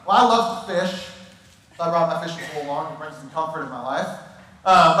Well, I love to fish, so I brought my fishing pole along to bring some comfort in my life.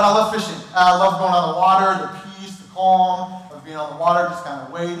 But I love fishing. I love going on the water, the peace, the calm of being on the water, just kind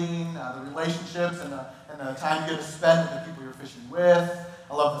of waiting, the relationships and the time you get to spend with the people you're fishing with.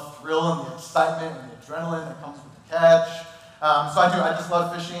 I love the thrill and the excitement and the adrenaline that comes with the catch. So I just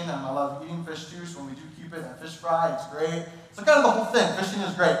love fishing, and I love eating fish too, so when we do keep it at fish fry, it's great. So kind of the whole thing, fishing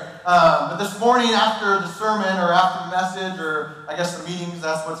is great. But this morning after the sermon or after the message or I guess the meetings,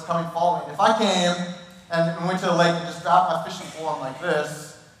 that's what's coming following. If I came and went to the lake and just dropped my fishing pole on like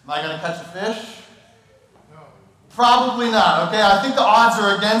this, am I going to catch a fish? No. Probably not, okay? I think the odds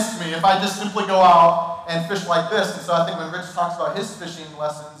are against me if I just simply go out and fish like this. And so I think when Rich talks about his fishing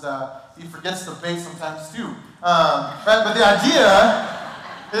lessons, he forgets the bait sometimes too. But the idea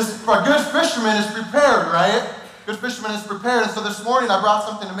is for a good fisherman is prepared, right? Good fisherman is prepared. And so this morning I brought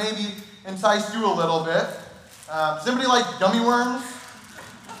something to maybe entice you a little bit. Does anybody like gummy worms?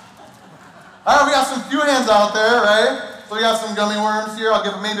 All right, we got some few hands out there, right? So we got some gummy worms here. I'll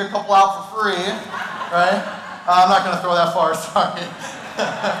give maybe a couple out for free, right? I'm not going to throw that far, sorry.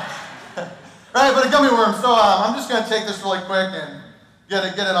 Right, but a gummy worm. So I'm just going to take this really quick and get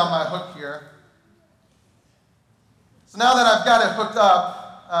it on my hook here. So now that I've got it hooked up,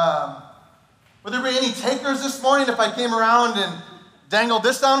 would there be any takers this morning if I came around and dangled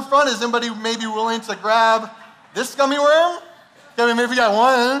this down front? Is anybody maybe willing to grab this gummy worm? Okay, maybe we got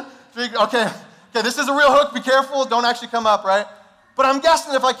one. Okay, this is a real hook. Be careful. Don't actually come up, right? But I'm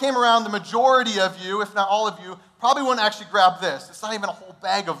guessing if I came around, the majority of you, if not all of you, probably wouldn't actually grab this. It's not even a whole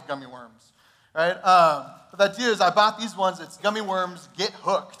bag of gummy worms, right? But the idea is I bought these ones. It's gummy worms get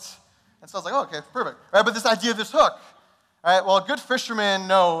hooked. And so I was like, oh, okay, perfect, right? But this idea of this hook, right? Well, a good fisherman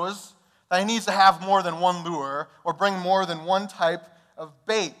knows that he needs to have more than one lure or bring more than one type of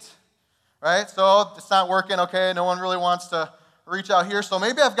bait, right? So it's not working, okay, no one really wants to reach out here, so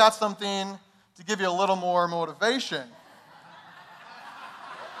maybe I've got something to give you a little more motivation.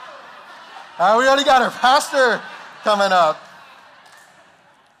 We already got our pastor coming up,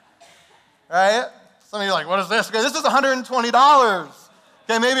 right? Some of you are like, what is this? Okay, this is $120.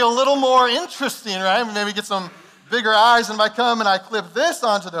 Okay, maybe a little more interesting, right? Maybe get some bigger eyes, and if I come and I clip this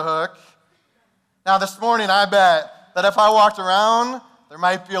onto the hook, now this morning I bet that if I walked around, there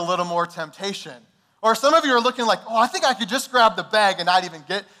might be a little more temptation. Or some of you are looking like, oh, I think I could just grab the bag and not even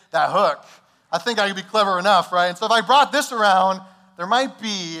get that hook. I think I could be clever enough, right? And so if I brought this around, there might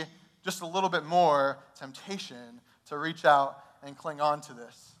be just a little bit more temptation to reach out and cling on to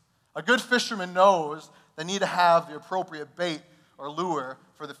this. A good fisherman knows they need to have the appropriate bait or lure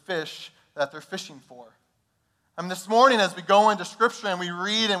for the fish that they're fishing for. This morning as we go into Scripture and we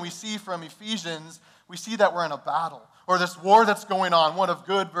read and we see from Ephesians, we see that we're in a battle, or this war that's going on, one of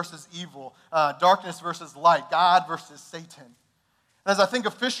good versus evil, darkness versus light, God versus Satan. And as I think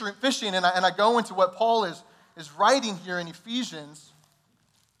of fishing and I go into what Paul is writing here in Ephesians,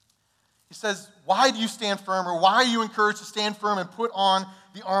 he says, why do you stand firm, or why are you encouraged to stand firm and put on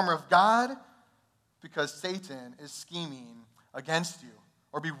the armor of God? Because Satan is scheming against you.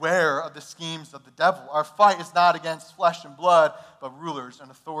 Or beware of the schemes of the devil. Our fight is not against flesh and blood, but rulers and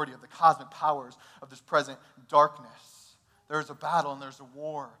authority of the cosmic powers of this present darkness. There's a battle and there's a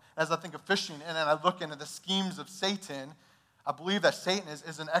war. As I think of fishing and I look into the schemes of Satan, I believe that Satan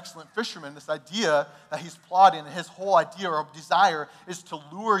is an excellent fisherman. This idea that he's plotting, and his whole idea or desire is to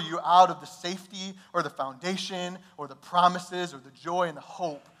lure you out of the safety or the foundation or the promises or the joy and the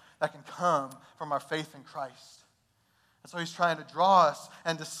hope that can come from our faith in Christ. And so he's trying to draw us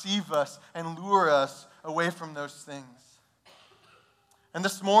and deceive us and lure us away from those things. And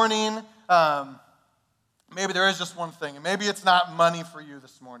this morning, maybe there is just one thing. And maybe it's not money for you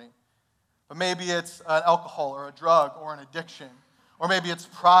this morning. But maybe it's an alcohol or a drug or an addiction. Or maybe it's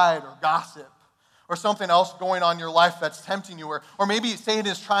pride or gossip. Or something else going on in your life that's tempting you. Or maybe Satan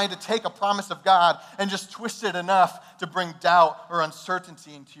is trying to take a promise of God and just twist it enough to bring doubt or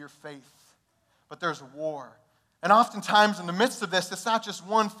uncertainty into your faith. But there's a war. And oftentimes in the midst of this, it's not just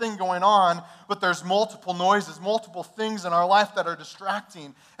one thing going on, but there's multiple noises, multiple things in our life that are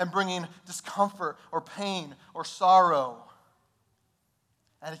distracting and bringing discomfort or pain or sorrow.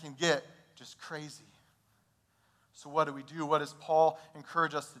 And it can get just crazy. So what do we do? What does Paul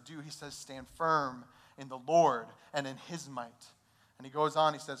encourage us to do? He says, stand firm in the Lord and in his might. And he goes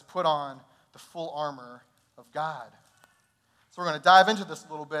on, he says, put on the full armor of God. So we're going to dive into this a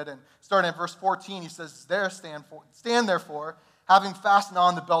little bit, and starting at verse 14, he says, stand therefore, having fastened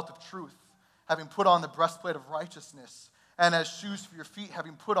on the belt of truth, having put on the breastplate of righteousness, and as shoes for your feet,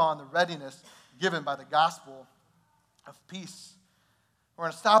 having put on the readiness given by the gospel of peace. We're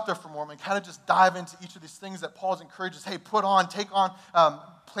going to stop there for a moment and kind of just dive into each of these things that Paul encourages. Hey, put on, take on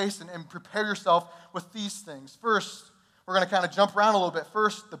place and prepare yourself with these things. First, we're going to kind of jump around a little bit.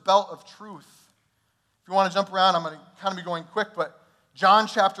 First, the belt of truth. If you want to jump around, I'm going to kind of be going quick, but John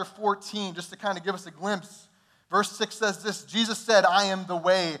chapter 14, just to kind of give us a glimpse. Verse 6 says this, Jesus said, I am the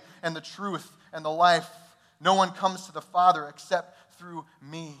way and the truth and the life. No one comes to the Father except through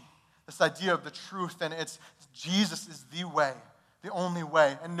me. This idea of the truth, and it's Jesus is the way, the only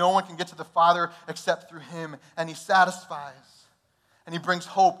way, and no one can get to the Father except through him, and he satisfies, and he brings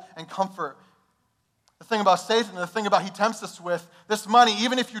hope and comfort. The thing about Satan, the thing about he tempts us with, this money,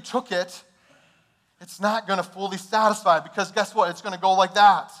 even if you took it, it's not going to fully satisfy, because guess what? It's going to go like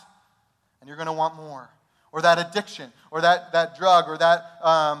that, and you're going to want more. Or that addiction, or that drug, or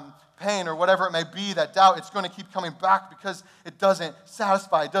that pain, or whatever it may be, that doubt, it's going to keep coming back because it doesn't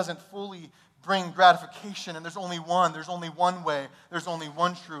satisfy, it doesn't fully bring gratification, and there's only one way, there's only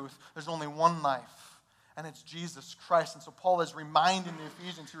one truth, there's only one life, and it's Jesus Christ. And so Paul is reminding the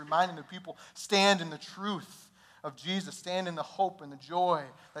Ephesians, he's reminding the people, stand in the truth of Jesus, stand in the hope and the joy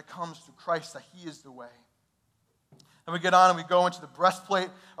that comes through Christ, that he is the way. And we get on and we go into the breastplate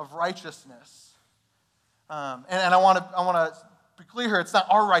of righteousness. And I want to be clear here, it's not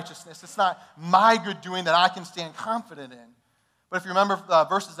our righteousness, it's not my good doing that I can stand confident in. But if you remember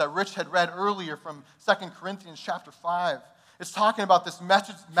verses that Rich had read earlier from 2 Corinthians chapter 5, it's talking about this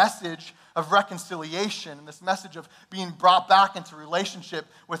message of reconciliation and this message of being brought back into relationship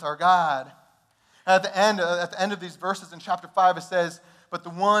with our God. And at the end of these verses in chapter 5, it says, but the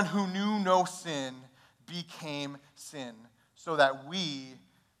one who knew no sin became sin, so that we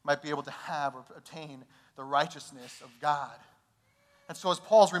might be able to have or attain the righteousness of God. And so as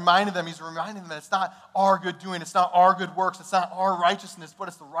Paul's reminding them, he's reminding them that it's not our good doing, it's not our good works, it's not our righteousness, but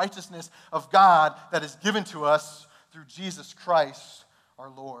it's the righteousness of God that is given to us through Jesus Christ our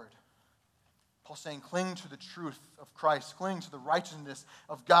Lord. Paul's saying, cling to the truth of Christ, cling to the righteousness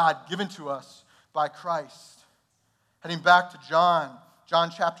of God given to us by Christ. Heading back to John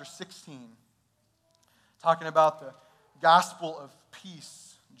chapter 16, talking about the gospel of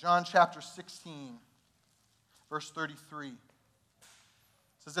peace. John chapter 16, verse 33.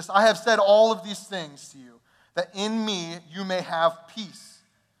 It says this, I have said all of these things to you, that in me you may have peace.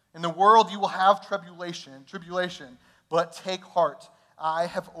 In the world you will have tribulation, but take heart, I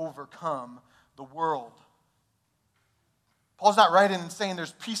have overcome the world. Paul's not writing and saying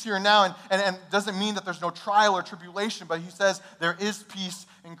there's peace here and now, and doesn't mean that there's no trial or tribulation, but he says there is peace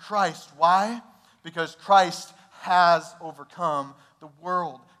in Christ. Why? Because Christ has overcome the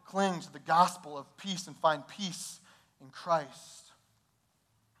world. Cling to the gospel of peace and find peace in Christ.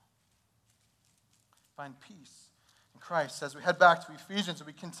 Find peace in Christ. As we head back to Ephesians and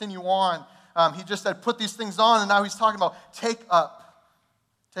we continue on, he just said, put these things on, and now he's talking about take up.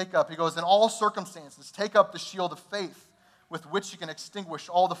 Take up. He goes, in all circumstances, take up the shield of faith with which you can extinguish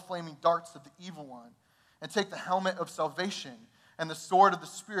all the flaming darts of the evil one, and take the helmet of salvation and the sword of the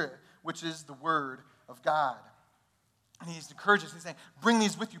Spirit, which is the word of God. And he's encouraging us. He's saying, bring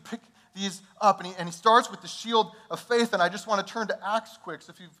these with you. Pick these up. And he starts with the shield of faith. And I just want to turn to Acts quick.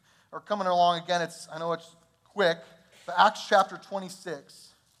 So if you are coming along again, I know it's quick. But Acts chapter 26,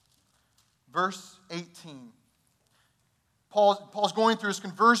 verse 18. Paul's going through his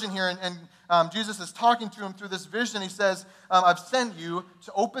conversion here, and Jesus is talking to him through this vision. He says, I've sent you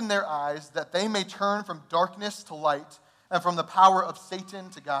to open their eyes that they may turn from darkness to light and from the power of Satan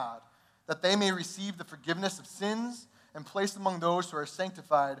to God, that they may receive the forgiveness of sins and placed among those who are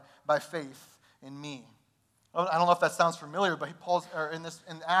sanctified by faith in me. I don't know if that sounds familiar, but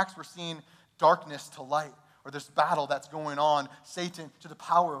in Acts we're seeing darkness to light, or this battle that's going on, Satan to the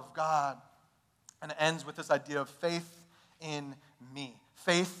power of God. And it ends with this idea of faith in me,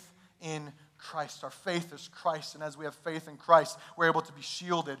 faith in Christ. Our faith is Christ, and as we have faith in Christ, we're able to be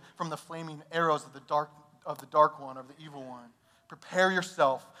shielded from the flaming arrows of the dark one, of the evil one. Prepare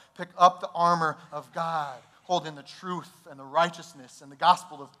yourself, pick up the armor of God, hold in the truth and the righteousness and the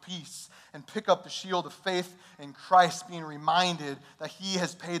gospel of peace, and pick up the shield of faith in Christ, being reminded that he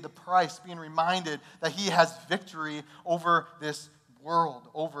has paid the price, being reminded that he has victory over this world,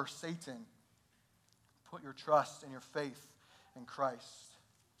 over Satan. Put your trust and your faith in Christ.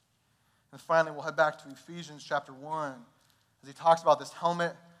 And finally, we'll head back to Ephesians chapter 1 as he talks about this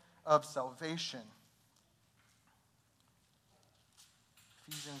helmet of salvation.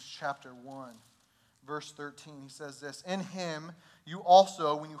 Ephesians chapter 1, verse 13, he says this, in him you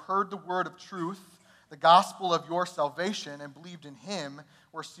also, when you heard the word of truth, the gospel of your salvation, and believed in him,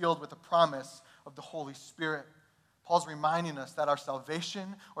 were sealed with the promise of the Holy Spirit, Paul's reminding us that our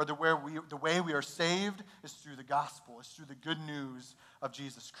salvation, or the way we are saved, is through the gospel. It's through the good news of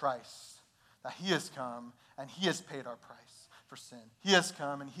Jesus Christ. That he has come and he has paid our price for sin. He has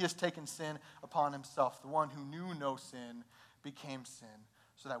come and he has taken sin upon himself. The one who knew no sin became sin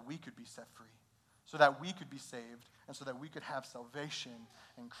so that we could be set free, so that we could be saved, and so that we could have salvation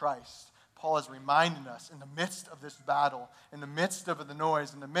in Christ. Paul is reminding us in the midst of this battle, in the midst of the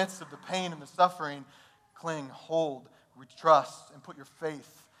noise, in the midst of the pain and the suffering, cling, hold, trust, and put your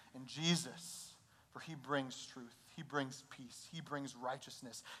faith in Jesus, for he brings truth. He brings peace. He brings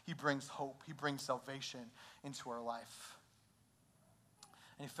righteousness. He brings hope. He brings salvation into our life.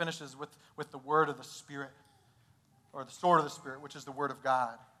 And he finishes with the word of the Spirit, or the sword of the Spirit, which is the word of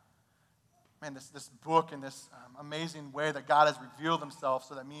God. Man, this book and this amazing way that God has revealed himself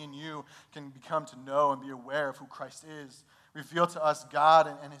so that me and you can become to know and be aware of who Christ is. Reveal to us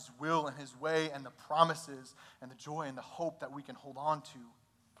God and his will and his way and the promises and the joy and the hope that we can hold on to.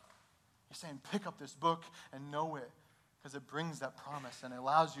 He's saying, pick up this book and know it, because it brings that promise and it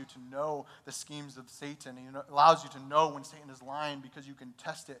allows you to know the schemes of Satan. And it allows you to know when Satan is lying, because you can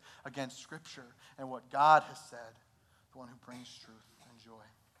test it against Scripture and what God has said, the one who brings truth and joy.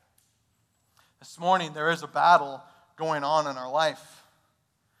 This morning, there is a battle going on in our life.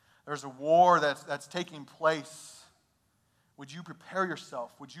 There's a war that's taking place. Would you prepare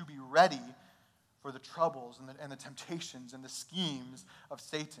yourself? Would you be ready for the troubles and the temptations and the schemes of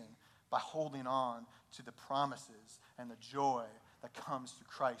Satan by holding on to the promises and the joy that comes through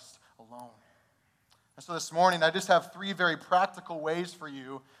Christ alone? And so this morning, I just have 3 very practical ways for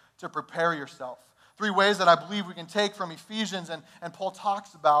you to prepare yourself. 3 ways that I believe we can take from Ephesians, and Paul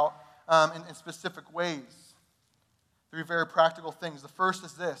talks about in specific ways. 3 very practical things. The first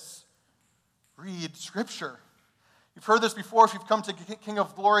is this: read Scripture. You've heard this before if you've come to King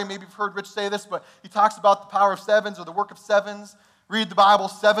of Glory. Maybe you've heard Rich say this, but he talks about the power of 7s, or the work of 7s. Read the Bible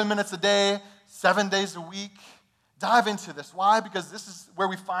 7 minutes a day, 7 days a week. Dive into this. Why? Because this is where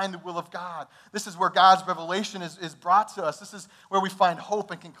we find the will of God. This is where God's revelation is brought to us. This is where we find hope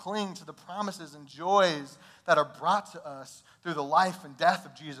and can cling to the promises and joys that are brought to us through the life and death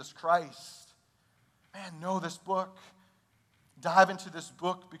of Jesus Christ. Man, know this book. Dive into this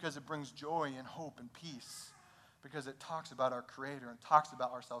book because it brings joy and hope and peace. Because it talks about our Creator and talks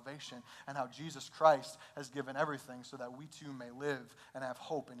about our salvation and how Jesus Christ has given everything so that we too may live and have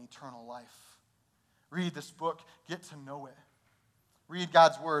hope in eternal life. Read this book. Get to know it. Read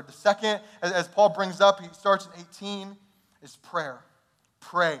God's word. The second, as Paul brings up, he starts in 18, is prayer.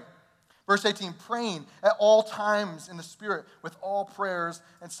 Pray. Verse 18, praying at all times in the Spirit with all prayers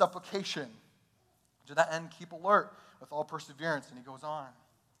and supplication. To that end, keep alert with all perseverance. And he goes on.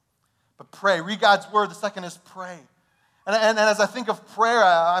 But pray. Read God's word. The second is pray. And as I think of prayer,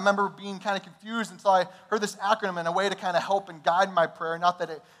 I remember being kind of confused until I heard this acronym in a way to kind of help and guide my prayer. Not that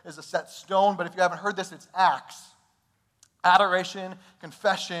it is a set stone, but if you haven't heard this, it's ACTS. Adoration,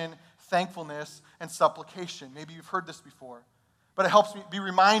 confession, thankfulness, and supplication. Maybe you've heard this before. But it helps me be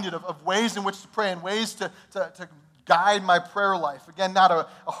reminded of ways in which to pray and ways to guide my prayer life. Again, not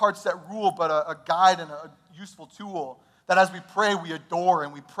a hard set rule, but a guide and a useful tool. That as we pray, we adore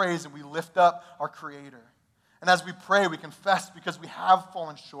and we praise and we lift up our Creator. And as we pray, we confess because we have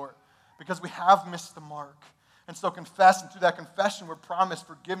fallen short, because we have missed the mark. And so confess, and through that confession, we're promised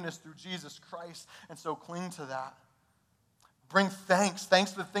forgiveness through Jesus Christ. And so cling to that. Bring thanks.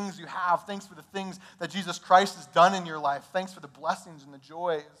 Thanks for the things you have. Thanks for the things that Jesus Christ has done in your life. Thanks for the blessings and the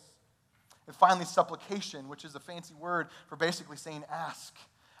joys. And finally, supplication, which is a fancy word for basically saying ask.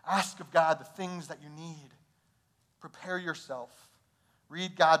 Ask of God the things that you need. Prepare yourself.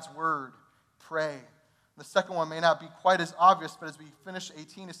 Read God's word. Pray. The second one may not be quite as obvious, but as we finish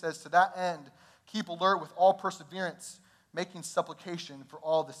 18, it says, to that end, keep alert with all perseverance, making supplication for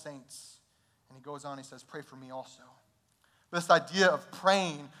all the saints. And he goes on, he says, pray for me also. This idea of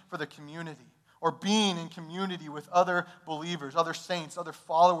praying for the community, or being in community with other believers, other saints, other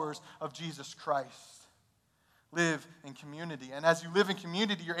followers of Jesus Christ. Live in community. And as you live in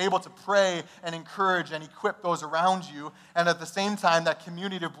community, you're able to pray and encourage and equip those around you. And at the same time, that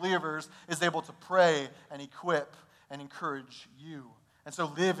community of believers is able to pray and equip and encourage you. And so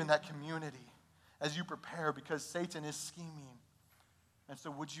live in that community as you prepare, because Satan is scheming. And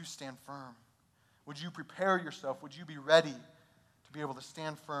so would you stand firm? Would you prepare yourself? Would you be ready to be able to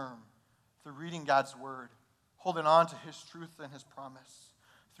stand firm through reading God's word, holding on to his truth and his promise?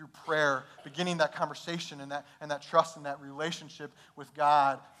 Through prayer, beginning that conversation and that trust and that relationship with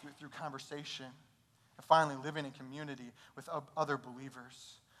God through conversation. And finally, living in community with other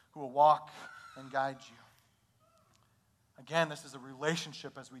believers who will walk and guide you. Again, this is a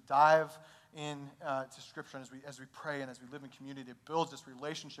relationship as we dive in to Scripture and as we pray and as we live in community. It builds this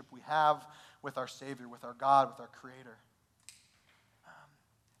relationship we have with our Savior, with our God, with our Creator.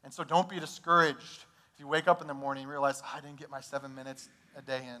 And so don't be discouraged if you wake up in the morning and realize, I didn't get my 7 minutes a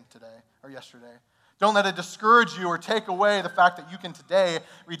day in today or yesterday. Don't let it discourage you or take away the fact that you can today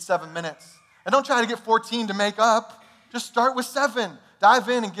read 7 minutes. And don't try to get 14 to make up. Just start with 7. Dive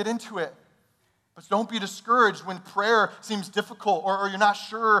in and get into it. But don't be discouraged when prayer seems difficult or you're not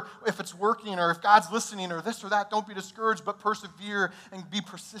sure if it's working or if God's listening or this or that. Don't be discouraged, but persevere and be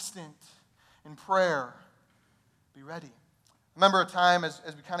persistent in prayer. Be ready. I remember a time as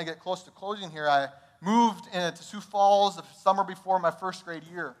we kind of get close to closing here, I moved to Sioux Falls the summer before my first grade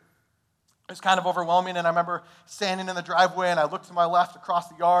year. It was kind of overwhelming, and I remember standing in the driveway, and I looked to my left across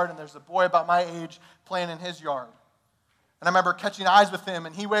the yard, and there's a boy about my age playing in his yard. And I remember catching eyes with him,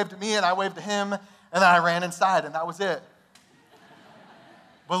 and he waved at me, and I waved to him, and then I ran inside, and that was it.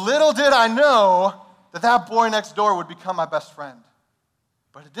 But little did I know that that boy next door would become my best friend.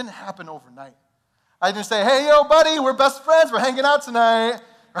 But it didn't happen overnight. I didn't say, hey, yo, buddy, we're best friends, we're hanging out tonight,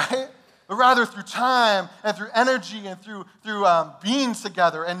 right? But rather through time and through energy and through being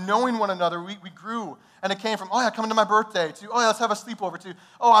together and knowing one another, we grew. And it came from, oh, yeah, coming to my birthday, to, oh, yeah, let's have a sleepover, to,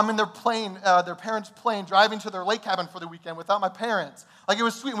 oh, I'm in their plane, their parents' plane, driving to their lake cabin for the weekend without my parents. Like, it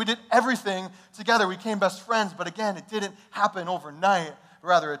was sweet, and we did everything together. We became best friends, but again, it didn't happen overnight.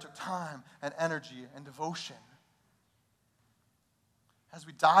 Rather, it took time and energy and devotion. As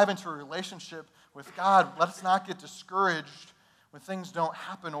we dive into a relationship with God, let us not get discouraged when things don't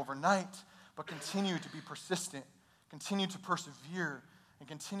happen overnight, but continue to be persistent, continue to persevere, and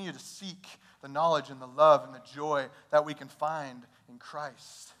continue to seek the knowledge and the love and the joy that we can find in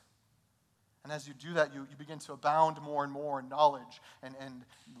Christ. And as you do that, you begin to abound more and more in knowledge and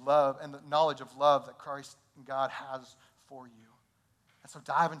love and the knowledge of love that Christ and God has for you. And so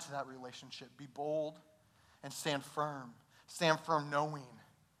dive into that relationship. Be bold and stand firm. Stand firm knowing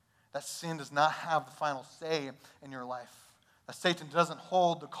that sin does not have the final say in your life. That Satan doesn't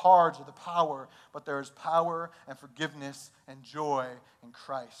hold the cards or the power, but there is power and forgiveness and joy in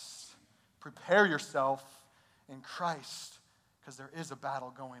Christ. Prepare yourself in Christ because there is a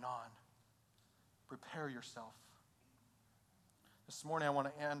battle going on. Prepare yourself. This morning I want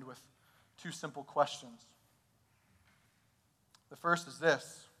to end with 2 simple questions. The first is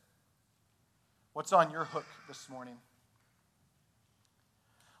this: what's on your hook this morning?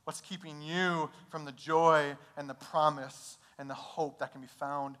 What's keeping you from the joy and the promise and the hope that can be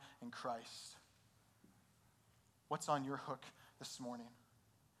found in Christ? What's on your hook this morning?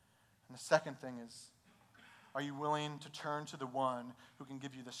 And the second thing is, are you willing to turn to the one who can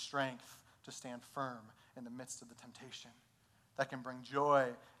give you the strength to stand firm in the midst of the temptation, that can bring joy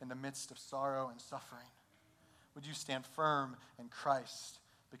in the midst of sorrow and suffering? Would you stand firm in Christ,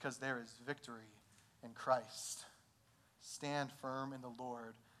 because there is victory in Christ? Stand firm in the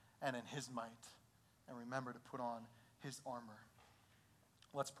Lord and in his might, and remember to put on his armor.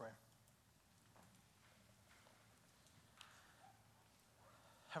 Let's pray.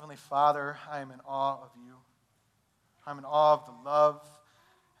 Heavenly Father, I am in awe of you. I'm in awe of the love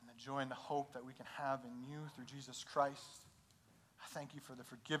and the joy and the hope that we can have in you through Jesus Christ. I thank you for the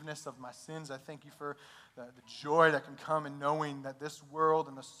forgiveness of my sins. I thank you for the joy that can come in knowing that this world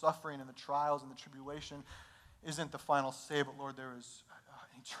and the suffering and the trials and the tribulation isn't the final say, but Lord, there is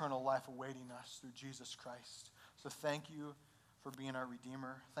eternal life awaiting us through Jesus Christ. So thank you for being our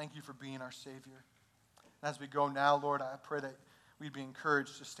Redeemer. Thank you for being our Savior. And as we go now, Lord, I pray that we'd be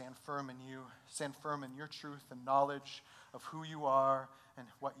encouraged to stand firm in you, stand firm in your truth and knowledge of who you are and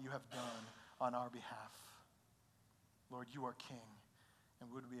what you have done on our behalf. Lord, you are King,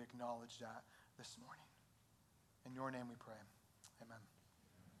 and would we acknowledge that this morning? In your name we pray. Amen.